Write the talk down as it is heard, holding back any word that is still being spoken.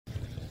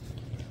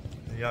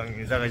आं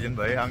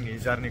जागायजेनबाय आंनि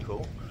जार्निखौ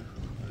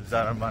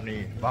जार्मानि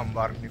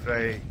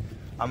बामबार्गनिफ्राय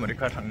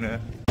आमेरिका थांनो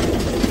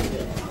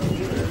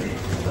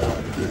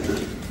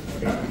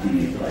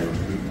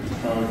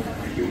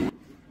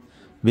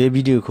बे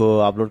भिडिअखौ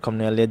आपल'ड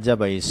खालामनाया लेट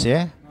जाबाय एसे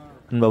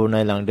होनबाबो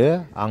नायलांदो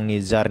आंनि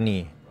journey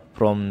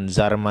from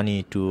Germany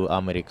to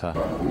America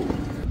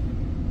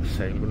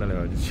साइकेलखौ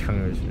नायलायबा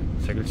थिखाङो बिसोरो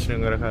साइकेल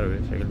थिखांग्राखा आरो बे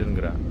साइकेल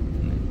दोनग्रा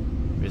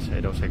बे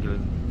साइडआव साइकेल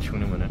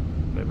थिखांनो मोनो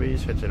ओमफ्राय बै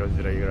साइडआव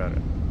जिरायग्रा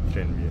आरो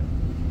ट्रेन बियो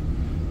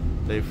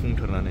दायो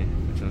फुंथारनानै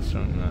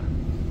स्रां नङा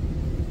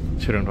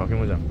सोरांथ'वाखै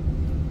मोजां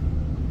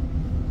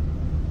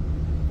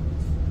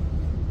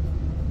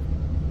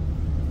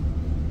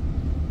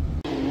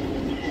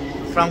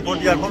फ्रांकफर्ट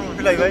एयारपर्ट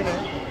मोनफैलायबाय नै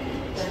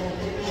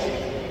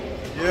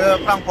बेयो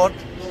फ्रांकफर्ट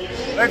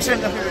बै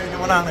ट्रेनजों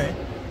फैबायमोन आं नै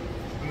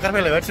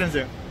ओंखारफैलायबाय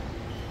ट्रेनजों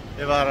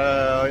एबार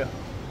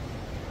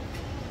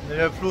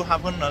नैबे फ्लु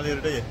हाफन होनना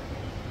लिरो दायो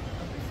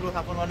फ्लु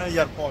हाफन माने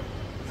एयारपर्ट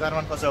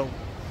जार्मान भाषायाव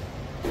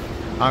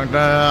आं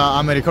दा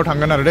आमेरिकायाव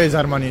थांगोन आरो दै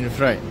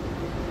जार्मानिनिफ्राय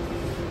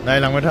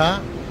नायलांबाय था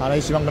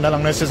हानायसिबां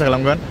खोन्थालांनो सेस्था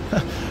खालामगोन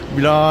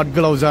बिराद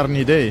गोलाव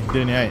जार्नि दै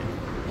दिनैहाय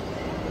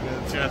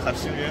ट्रेना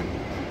खाथिसिन बेयो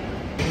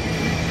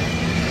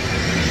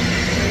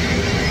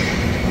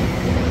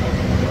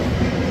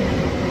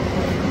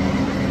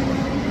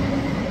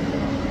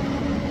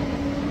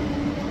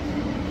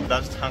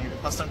दासो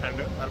फार्स्ट टाइम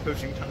थांदों आरो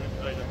फैफिन थांनो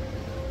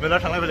मेला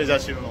थांलाय फैलाय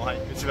जासिगोन उनावहाय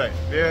मिथिबाय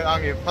बे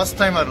आंनि फार्स्ट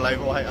टाइम आरो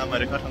लाइफआवहाय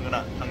आमेरिका थांगोना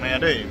थांनाया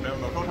दै ओमफ्राय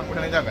उनावथ' थांबाय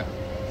थानाय जागोन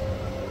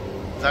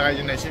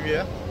जागायजेननायसै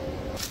बेयो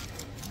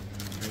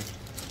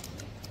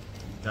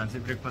जानोसै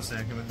ब्रेकफास्ट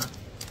जायाखैमोन ना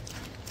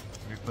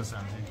ब्रेकफास्ट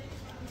जानोसै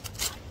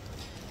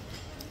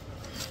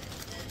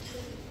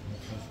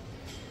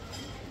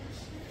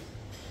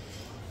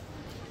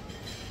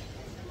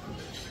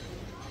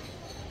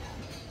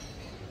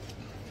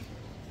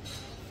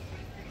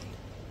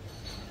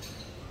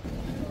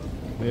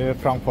बे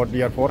फ्रांकफर्ट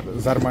एयारपर्ट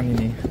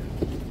जार्मानिनि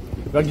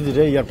बिराद गिदिर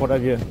एयारपर्टआ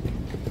बियो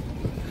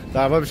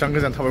दाबा बेसेबां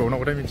गोजान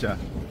थाबायबावनांगौथाय मिथिया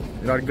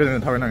बिराद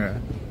गोजान थाबायनाङो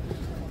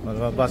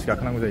मालाबा बास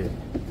गाखोनांगौ जायो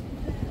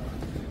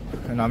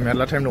ना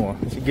मेरला टाइम दङ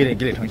एसे गेले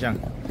गेले थांसै आं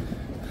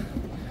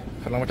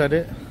खारलांबाय थादो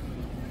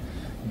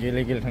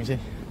गेले गेले थांसै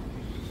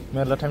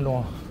मेरला टाइम दङ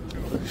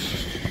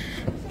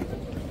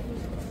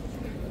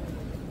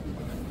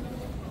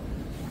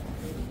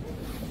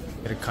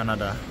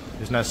कानाडा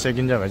बिसना चेक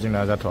इन जाबाय जोंना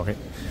जाथ'वाखै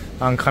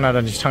आं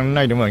कानाडानिसो थांनो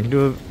नागिरदोंमोन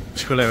खिन्थु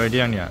सोलायबाय दे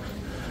आंनिया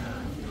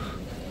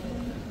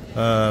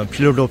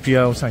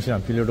फिलाडेल्फियायावसो थांसै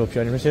आं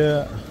फिलाडेल्फियानिफ्रायसो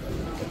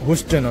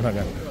हुस्टनाव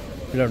थांगोन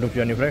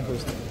फिलाडेल्फियानिफ्राय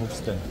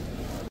हुस्टन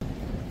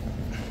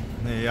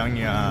नै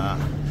आंनिया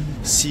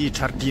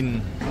C13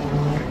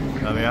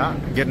 माबाया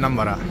गेट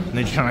नाम्बारा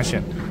नैथि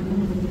थांनांसिगोन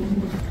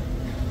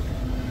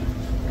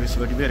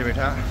गोसोबायदि बेरायबाय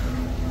था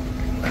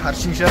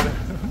हारसिंसो आरो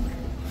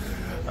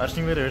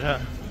हारसिं बेरायबाय था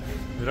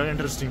बिराद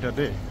इन्टारेस्टिंथार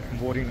दे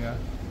बरिं नङा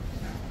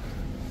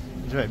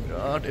मिथिबाय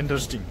बिराद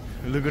इन्टारेस्टिं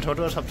लोगो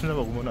थाबाथ' साबसिन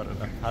जाबावगौमोन आरो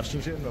ना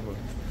हारसिंसो होनबाबो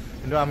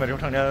खिन्थु आमेरिकायाव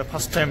थांनाया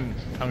फार्स्ट टाइम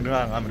थांदों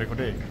आं आमेरिकायाव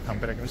दै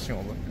थांफेराखैमोन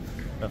सिगाङावबो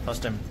दा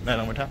फार्स्ट टाइम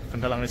नायलांबाय था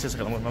खोन्थालांनो सेस्था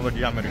खालामगोन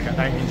माबायदि आमेरिका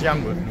नायहैनोसै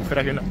आंबो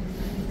नुफेराखैना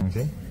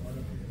थांसै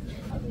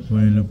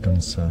बै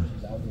लुफ्थान्सा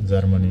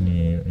जार्मानिनि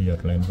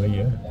एयारलाइन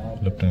बैयो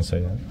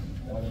लुफ्थान्साया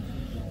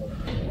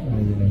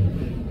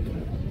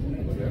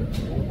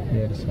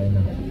एयार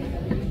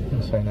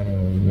चाइनानि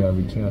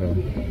बिथिं आरो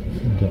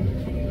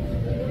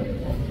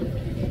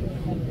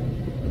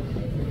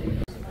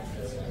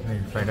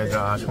फ्लाइटआ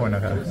जा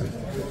समायनाखा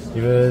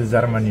बेबो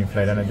जार्मानि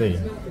फ्लाइटआनो दै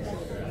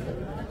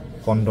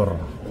कन्डर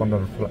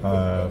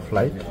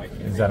फ्लाइट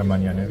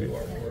जार्मानियानो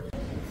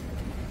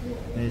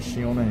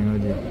सिङाव नायनो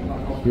बायदि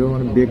बेयाव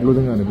माने बेगल'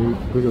 दङ आरो बे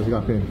गोजौआवसो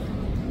गाखो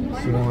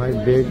सिङावहाय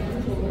बेग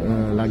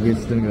लागेज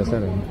दोनग्रासो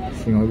आरो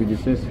सिङाव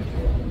बिदिसो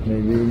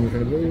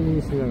नैबेनिफ्राय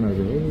बैसिम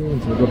लांनांगौ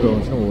मोनसे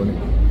दरजायावनो सावबावनो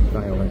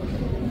गाहायावहाय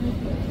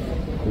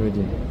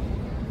बेबायदि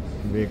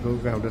बेगखौ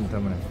गाहायाव दोननो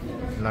थारमाने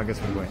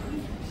लागेजफोरखौहाय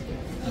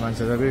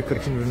मानसिया दा बे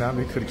खोरखि नुना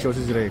बे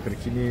खोरखियावसो जिरायो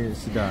खोरखिनि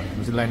सिदा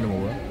मोनसे लाइन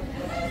दंबावो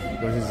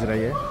बेयावसो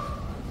जिरायो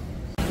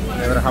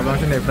एबार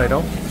हाबलांसै नै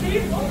फ्लाइटआव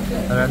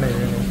आरो नै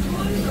हेल'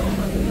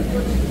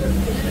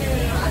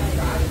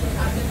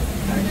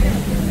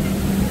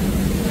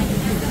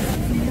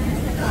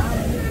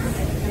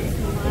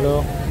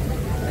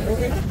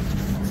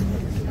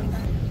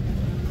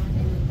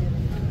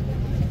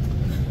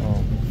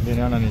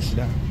 बेनो आंनि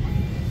सिदा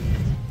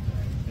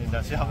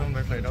दासो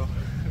हाबलांबाय फ्लाइटआव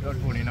बिराद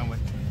गनै नांबाय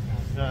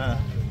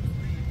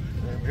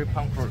बे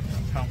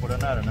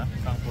फ्रांकफर्टआनो आरोना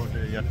फ्रांकफर्ट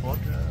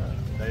एयारपर्ट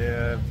दायो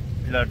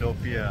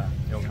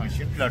फिलाडेल्फियायाव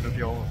थांसिगोन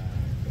फिलाडेल्फियायाव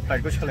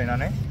फ्लाइटखौ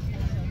सोलायनानै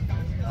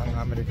आं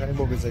आमेरिकानि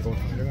बबे जायगायाव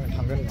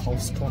थांगोन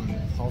हाउस्टन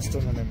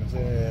होननाय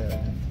मोनसे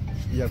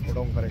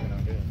एयारपर्टआव ओंखारहैगोन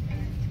आं बे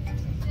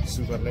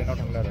सुगारलेण्डआव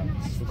थांगोन आरो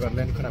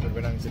सुगारलेण्ड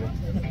खोनाफेरबाय आं जेरै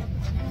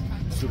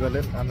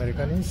सुगारलेण्ड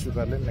आमेरिकानि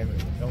सुगारलेण्ड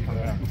होननायाव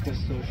थांगोन आं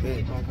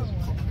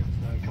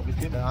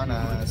दा आंना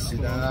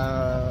सिदा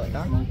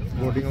ना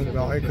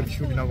बर्डिंआवहाय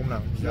खोरखिखौ बिनांगौमोन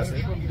आं बिदासो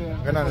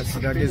ओंखायनो आङो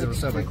सिदा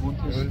गेजेरावसो जाबाय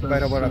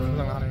बायहेरायाव बारा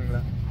थांलांनो हानाय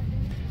नंला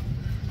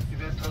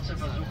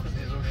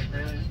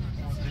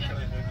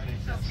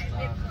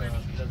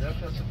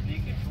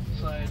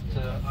Flugzeit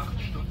 8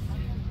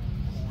 Stunden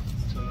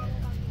und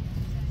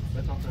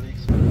weiter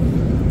unterwegs.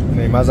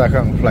 Này mà ra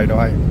khang flight đó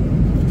hay.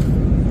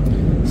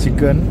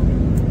 Chicken,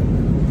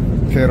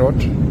 carrot,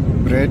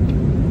 bread,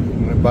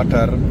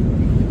 butter.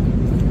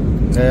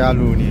 Này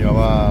alu ni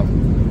apa?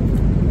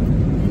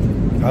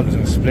 Alu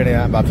jeng split ni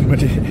ya, batu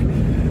mati.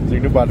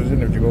 Jeng tu batu je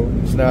ni juga.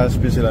 Sena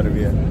special ada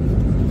dia.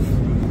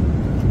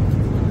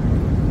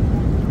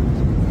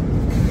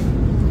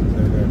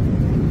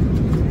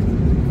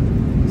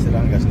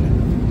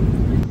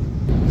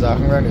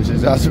 Zakhang ni sih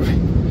jasuh.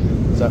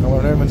 Zakhang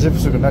mana macam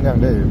suka nanya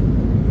yang deh.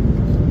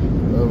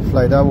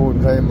 Flight dah pun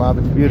saya maaf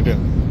bir deh.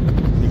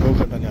 Ikut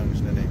kan nanya yang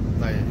sini deh.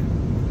 Nai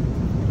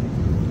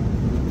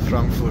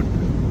Frankfurt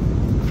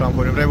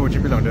ni berapa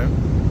jam bilang deh?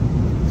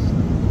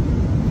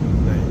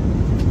 Nai.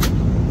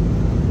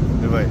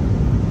 Dubai.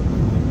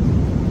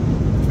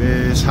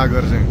 Be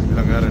Sagar jeng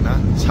bilang ada na.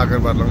 Sagar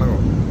barlang na ko.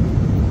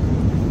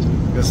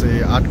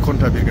 Kasi 8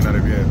 घंटा bir kena ada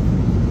biar.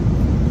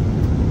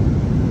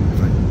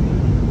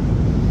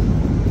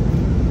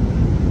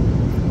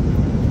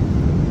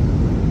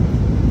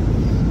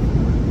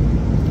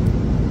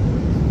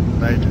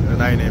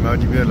 Này mà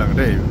chỉ biết là cái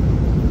đây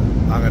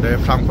ở đây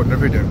Frankfurt nó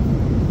phải được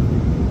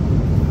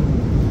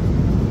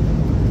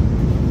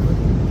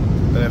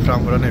đây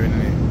Frankfurt này bên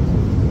này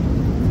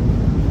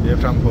đây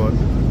Frankfurt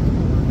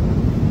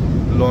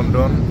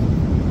London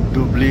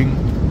Dublin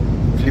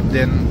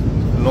Clipden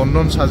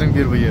London 사정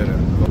bir bây giờ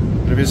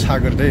rồi biết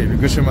Sagar đây biết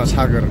cái mà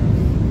Sagar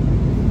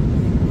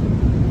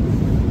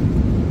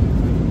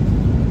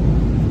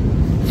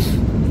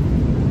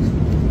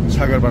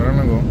Sagar barang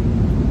nó có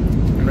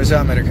Indonesia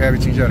Amerika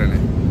bikin cara ni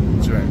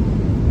cuy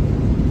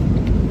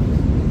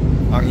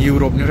ang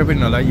Europe ni tapi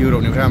nala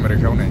Europe ni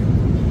Amerika ni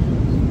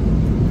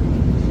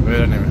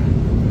beda ni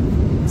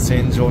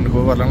Saint John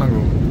ko barang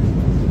lagu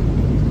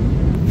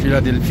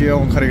Philadelphia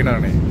orang kari kena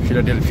ni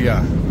Philadelphia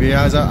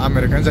biaya aja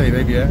Amerika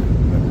saja biaya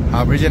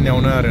habis je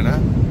neona ada na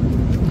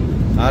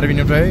hari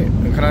ini try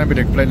kerana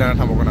bedek play dan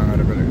thambo kena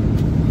ada bedek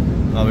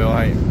abe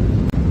wahai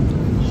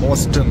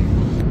Houston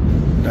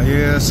dah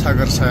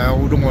Sagar saya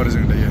udung orang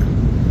jeng dah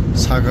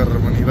Sagar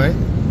menhibai,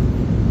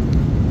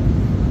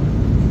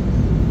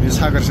 ini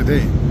Sagar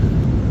sedih,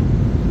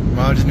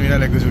 mahu jenuh ni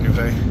lagi jenuh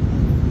ni.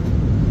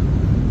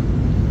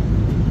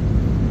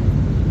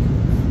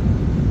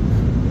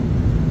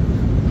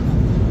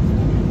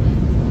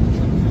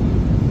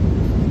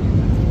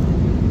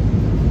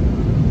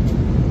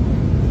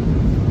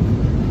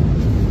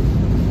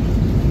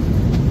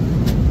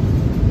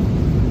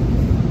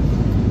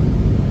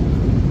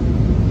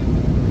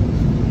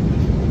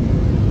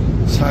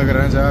 Sagar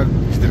aja.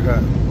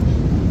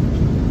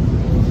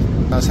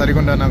 Sari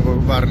konda nangko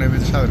barne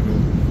bit sagar ko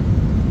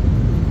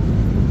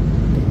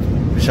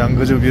bisang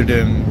gojo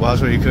birdem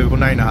waso ikhe ko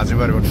naina haje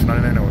bare ot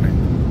sunane naina one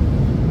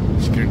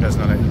screen touch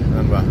nalai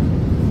nanba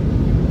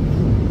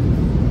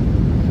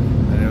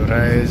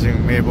rai jing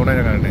me bonai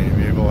na nei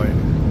me boy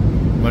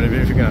mane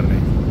be fikar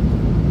nei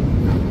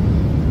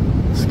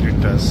screen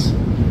touch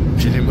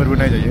film bar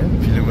banai jaiye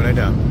film banai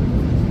da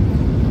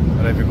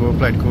rai be ko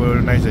flight ko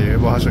nai jaiye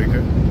waso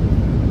ikhe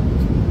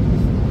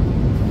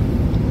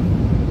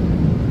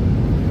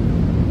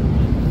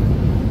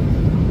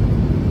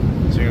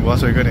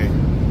Bahasa ikan ni,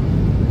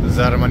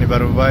 Jerman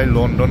baru bay,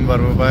 London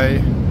baru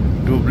bay,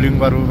 Dublin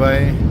baru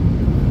bay,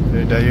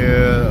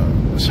 daya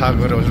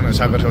Sagar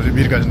sahaja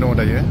bir kat no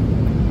daya.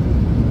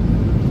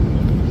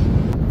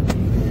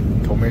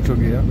 Tomato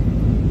dia,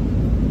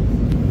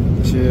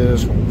 si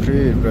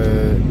songkri,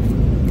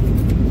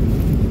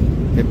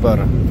 pepper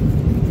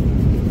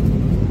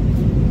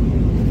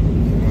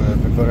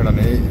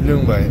ni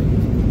lung bay,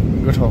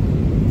 getah,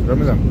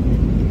 ramai jam.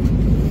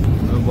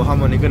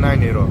 Bahaman ni kan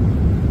ni ro.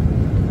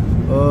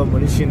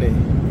 Mana sini?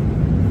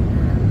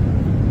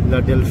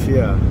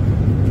 Philadelphia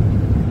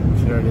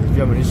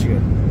mana sini?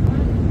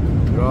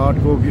 Rod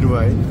go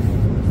biruai,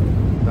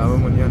 nama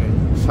mana ni?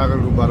 Sagar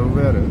go baru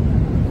bayar.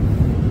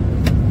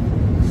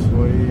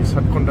 So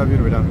 7 घंटा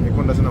biru dah, 1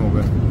 घंटा sana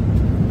hoga.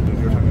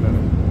 Video thangin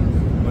ada.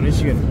 Mana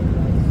sini?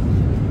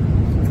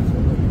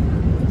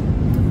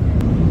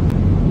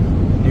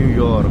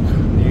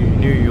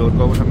 New York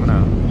kau thang mana?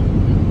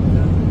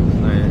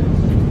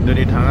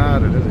 Dari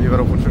Tangnaiya,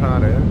 ibarat pun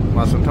Tangnaiya,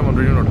 masuk taman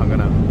dari mana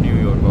Tangnaiya, New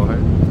York kau hai.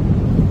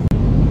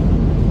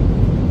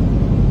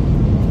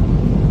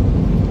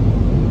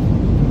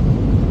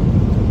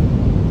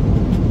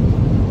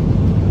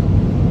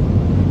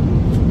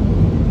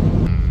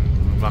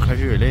 Bakal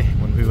juga leh,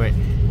 mun pergi.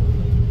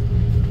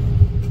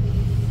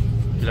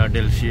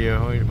 Philadelphia,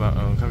 hoi,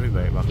 kan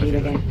pergi bakal.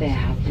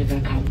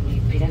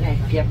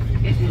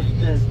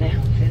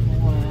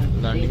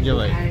 Landing je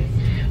baik.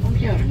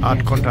 8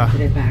 घंटा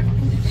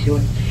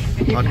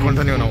 8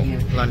 घंटा ni unaw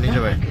landing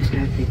jabai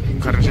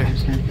karnase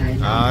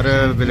ar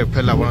belek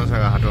fel labona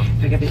saga hato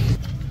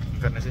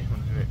karnase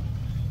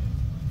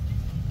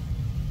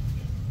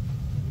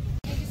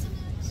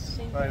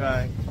bye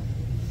bye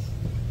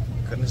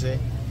karnase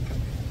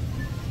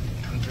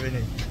anjue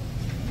ni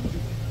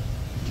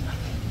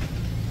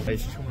ai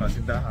chumla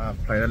sinda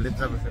playa let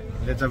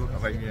jabu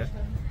kabai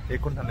ni 1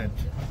 घन्टानो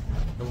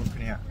गुबुन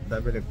फैनाया दा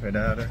बेलेग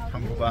फ्लाइटआ आरो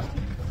थांगौबा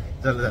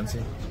जारला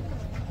जानोसै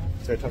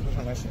जाय थाब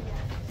थांनांसिगोन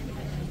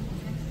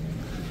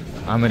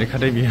आमेरिका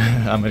दै बियो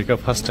आमेरिका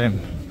फार्स्ट टाइम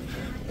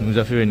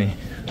नुजाफैबाय नै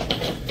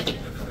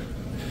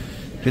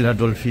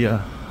फिलाडेल्फिया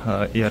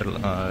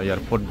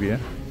एयारपर्ट बियो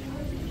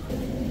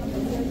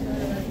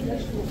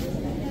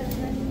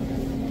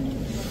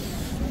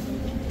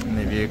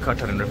नैबे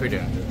काटारनिफ्राय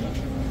फैदों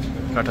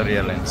काटार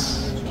एयारलाइन्स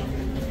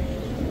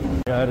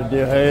आरो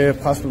बेहाय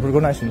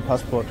पासपर्टफोरखौ नायसिगोन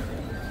पासपर्ट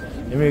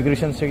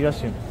इमिग्रेसन चेक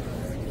जासिगोन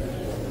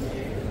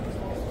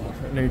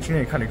नैथिं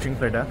नै कानेक्टिं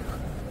फ्लाइटआ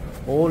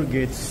अल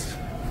गेट्स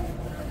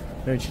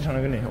नैथिं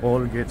थांनांगोन नै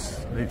अल गेट्स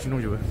नैथिं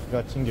दंजोबो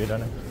गाथिं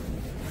गेटआनो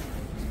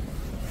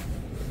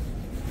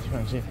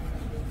थांसै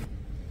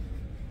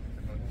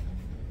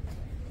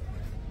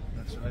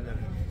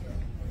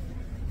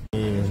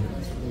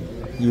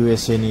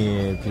USA नि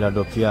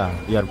फिलाडेल्फिया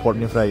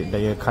एयारपर्टनिफ्राय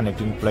दायो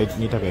कानेक्टिं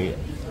फ्लाइटनि थाखाय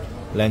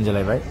लाइन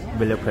जालायबाय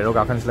बेलेग फ्लाइटआव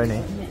गाखोनोसैलाय नै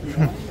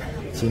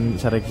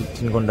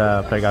 3 घन्टा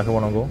फ्लाइट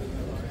गाखोबावनांगौ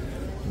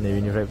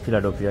नैबेनिफ्राय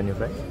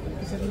फिलाडेल्फियानिफ्राय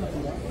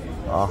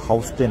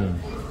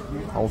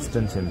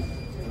हाउस्टनसिम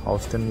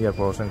हाउस्टन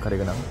एयारपर्टआवसो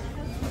ओंखारहैगोन आं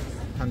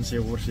सानसे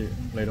हरसे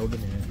फ्लाइटआव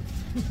दोनै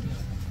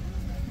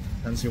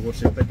सानसे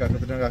हरसे फ्लाइट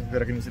गाखोफेरदों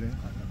गाखोफेराखै नोंसोरो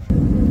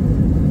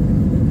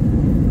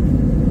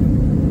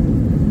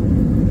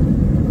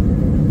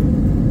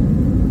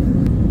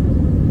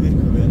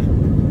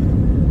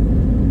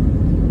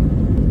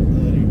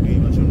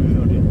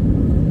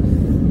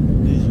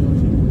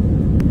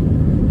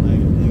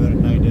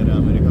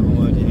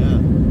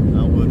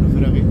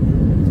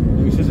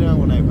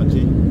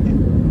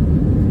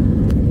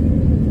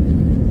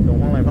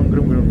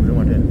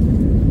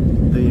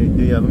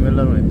दैयाबो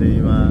मेरला दं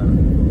दैमा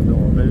दं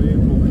ओमफ्राय बे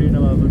फुख्रि ना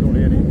माबाफोर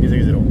दंलै ओरै गेजेर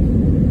गेजेराव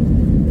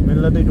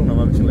मेरला दै दं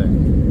नामा बिथिंलाय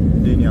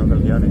दैनि आंखाल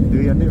गैया नै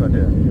दैयानो दै माथो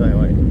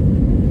गाहायावहाय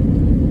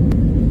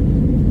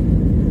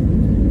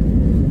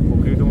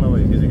फुख्रि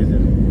दंलाबायो गेजेर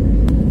गेजेर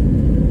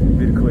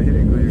बिरखोबायसो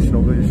नै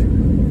गोजौसिनाव गोजौसिन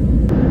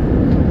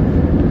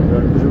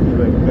बिराद गोजौ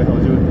फैबाय गाहायाव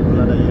जेबो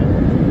नुहुरला दायो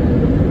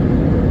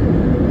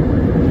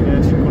बिदिनो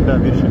 3 घन्टा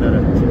बिरसिगोन आरो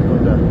 3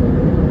 घन्टा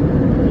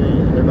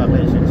ओमफ्राय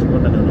बाख्नायसिगोन 3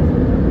 घन्टानि उनाव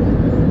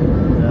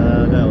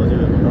गाहायाव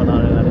जेबो नुनो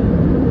हानाय नङा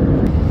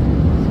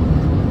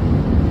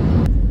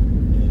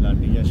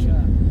लान्दिं जासिगोन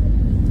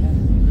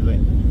मोनफैबाय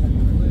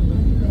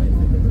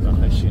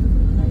बाख्नायसिगोन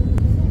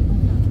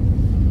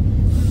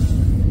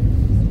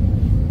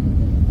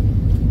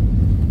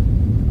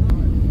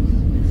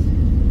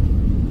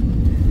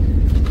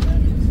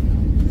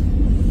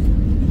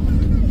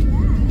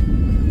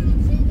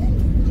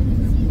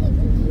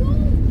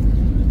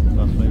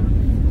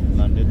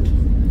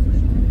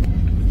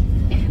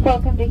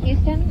Welcome to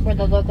Houston, where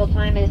the local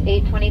time is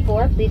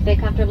 8:24. Please stay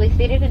comfortably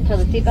seated until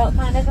the seatbelt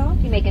sign is off.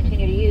 You may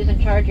continue to use and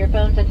charge your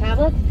phones and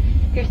tablets.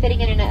 If you're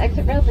sitting in an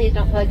exit row, please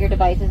don't plug your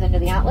devices into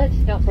the outlets.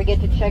 Don't forget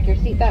to check your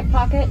seat back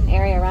pocket and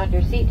area around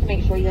your seat to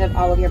make sure you have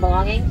all of your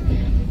belongings.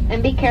 And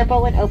be careful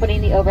when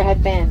opening the overhead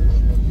bins.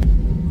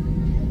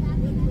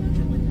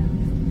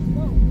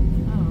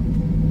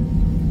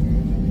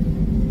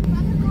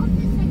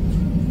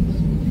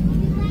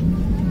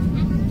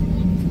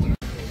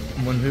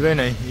 मोनफैबाय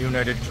नै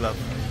United club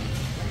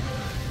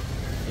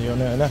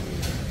इयावनो ना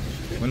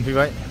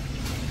मोनफैबाय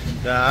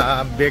दा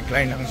bag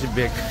लायनो थांसै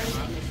bag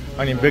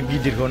आंनि bag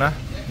गिदिरखौ ना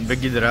बेग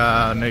गिदिरा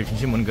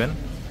नैथिंसो मोनगोन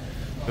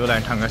बेखौ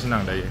लायनो थांगासिनो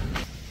आं दायो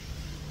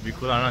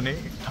बेखौ लानानै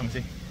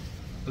थांसै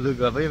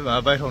लोगोआ बै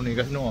बायह्रायाव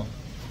नेगासिनो दङ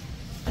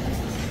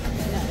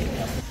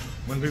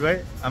मोनफैबाय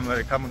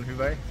आमेरिका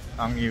मोनफैबाय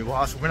आंनि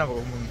बहा सफैनांगौ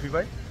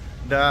मोनफैबाय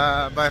दा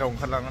बायह्रायाव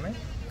ओंखारलांनानै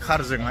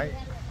कारजोंहाय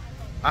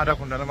आधा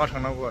घन्टानो मा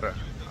थांनांगौ आरो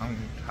आं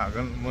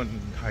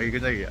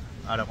थाहैगोन जायगाया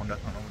आधा घन्टा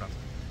थांनांगौ आं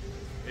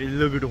बे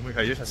लोगो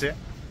दंफैखायो सासे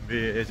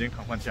बेजों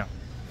थांफानोसै आं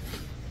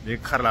बे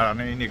कार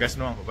लानानै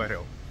नेगासिनो दं आंखौ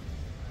बायह्रायाव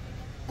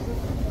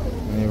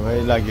नैबाय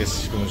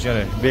लागेजखौ मोनसै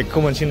आरो बेगखौ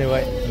मोनसै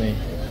नैबाय नै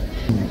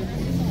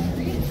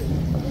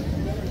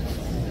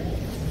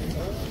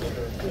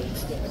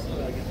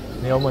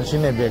नैयाव मोनसै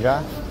नै बेगआ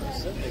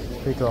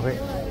फैथ'वाखै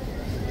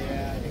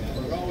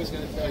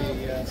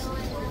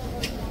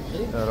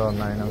र'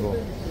 नायनांगौ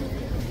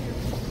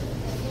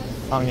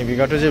आंनि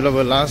बेगाथ'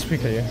 जेब्लाबो लास्ट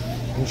फैखायो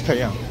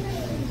मिथिखायो आं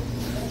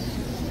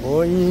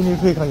बयनि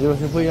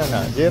फैखांजोबासो फैयो आंना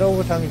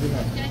जेरावबो थां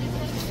बिदिनो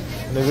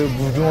नैबे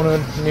गुदुङावनो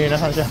नेना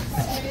थांसै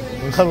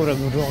ओंखारबोग्रा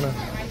गुदुङावनो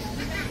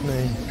नै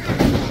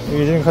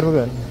बेजों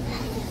ओंखारबोगोन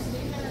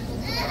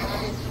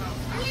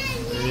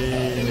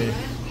नै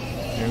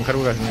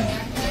ओंखारबोगासिनो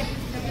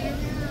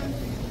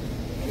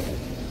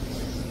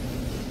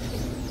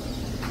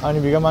आंनि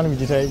बेगा मानो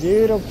बिदिथाय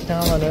जेरावखि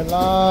थाङा मानो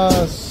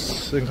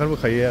लास्ट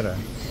ओंखारबोखायो आरो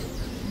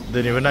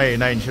दिनैबो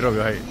नायनोसै र'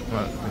 बेवहाय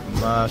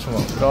मा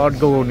समाव बिराद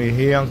गोबाव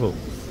नेहैयो आंखौ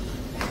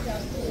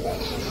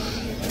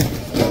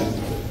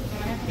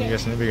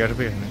नेगासिनो बेगाथ'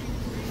 फैगासिनो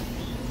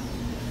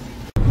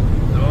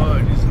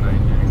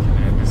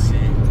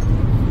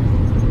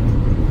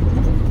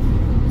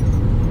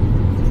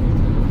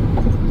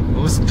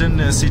Houston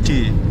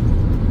City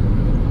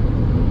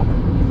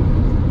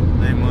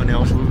नै मोनायाव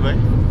London सफैबाय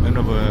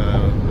उनावबो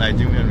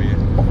लायदोंमोन बियो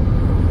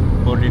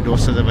हरनि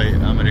 10 जाबाय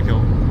आमेरिकायाव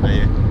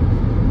दायो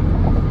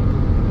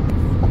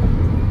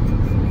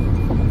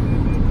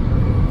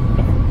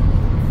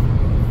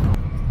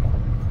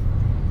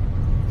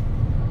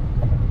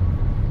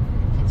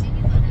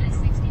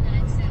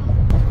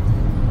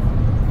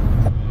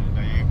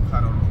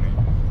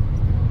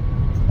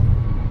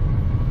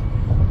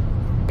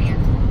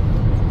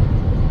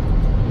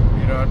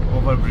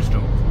Overbridge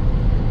dong.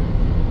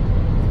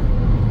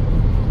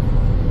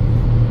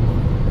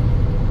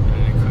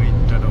 Ini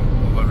kereta dong,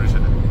 overbridge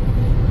ada.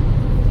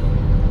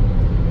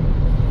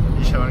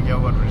 Di sana dia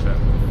overbridge ada.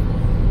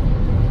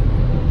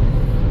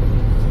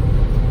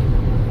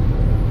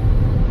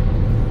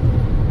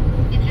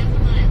 In half a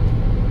mile,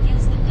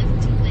 use the left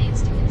 2 lanes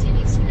to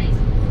continue straight.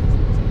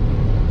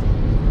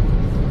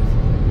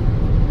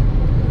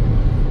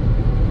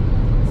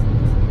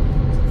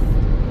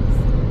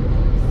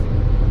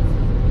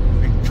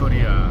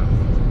 Victoria.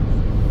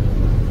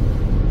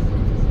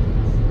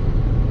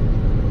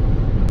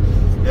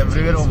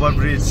 Everywhere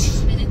overbridge,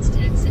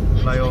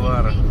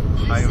 flyover,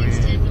 highway.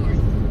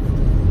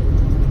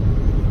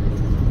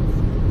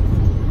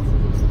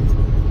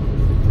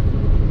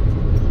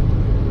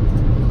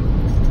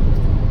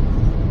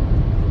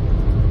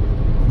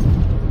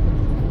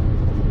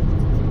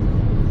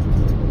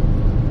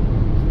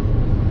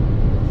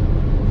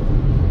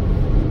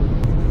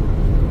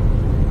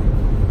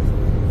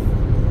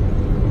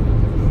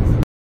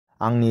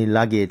 आंनि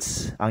लागेज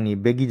आंनि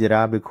बेग गिदिरा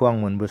बेखौ आं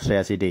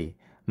मोनबोस्रायासै दे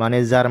माने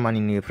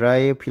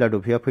जार्मानिनिफ्राय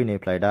फिलाडेल्फिया फैनाय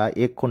फ्लाइटआ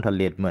 1 घन्टा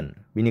लेटमोन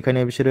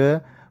बिनिखायनो बिसोरो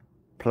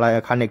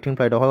कानेक्टिं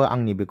फ्लाइटआवहाय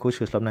आंनि बेगखौ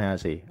सोस्लाबनो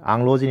हायासै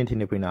आंल' जेने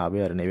थेने फैनो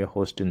हाबाय आरो नैबे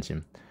हस्टिनसिम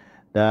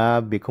दा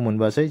बेखौ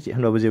मोनबासै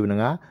होनबाबो जेबो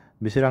नङा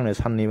बिसोर आंनो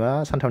साननै बा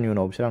सानथामनि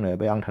उनाव बिसोर आंनो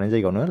बे आं थानाय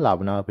जायगायावनो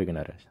लाबोना होफैगोन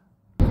आरो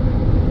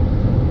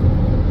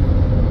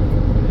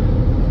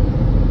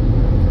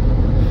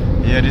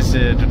Here is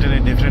a totally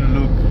different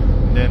look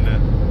than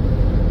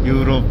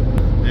Europe,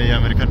 the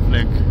American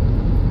flag.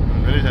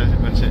 Very nice.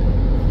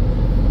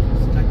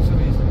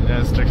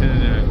 Structure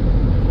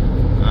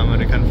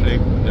American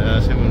flag. The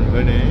seven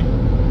very.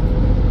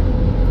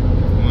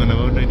 Mana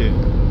about ni deh.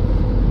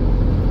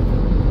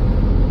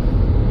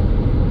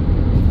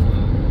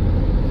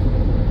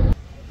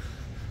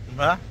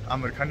 Bah,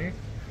 American ni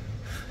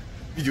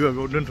video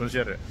aku nonton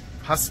siapa?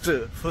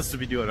 First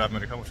video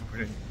American masuk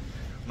ni.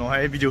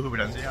 Nohai video aku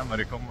bilang sih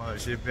American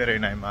masih very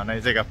nice mana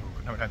jaga pun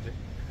kena bilang sih.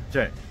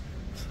 Jai.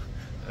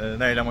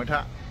 नायलांबाय था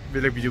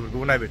बेलेग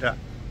भिडिअफोरखौबो नायबाय था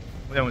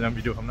मोजां मोजां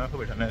video खालामना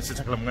होबाय थानो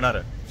सेस्था खालामगोन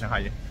आरो जों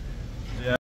हायो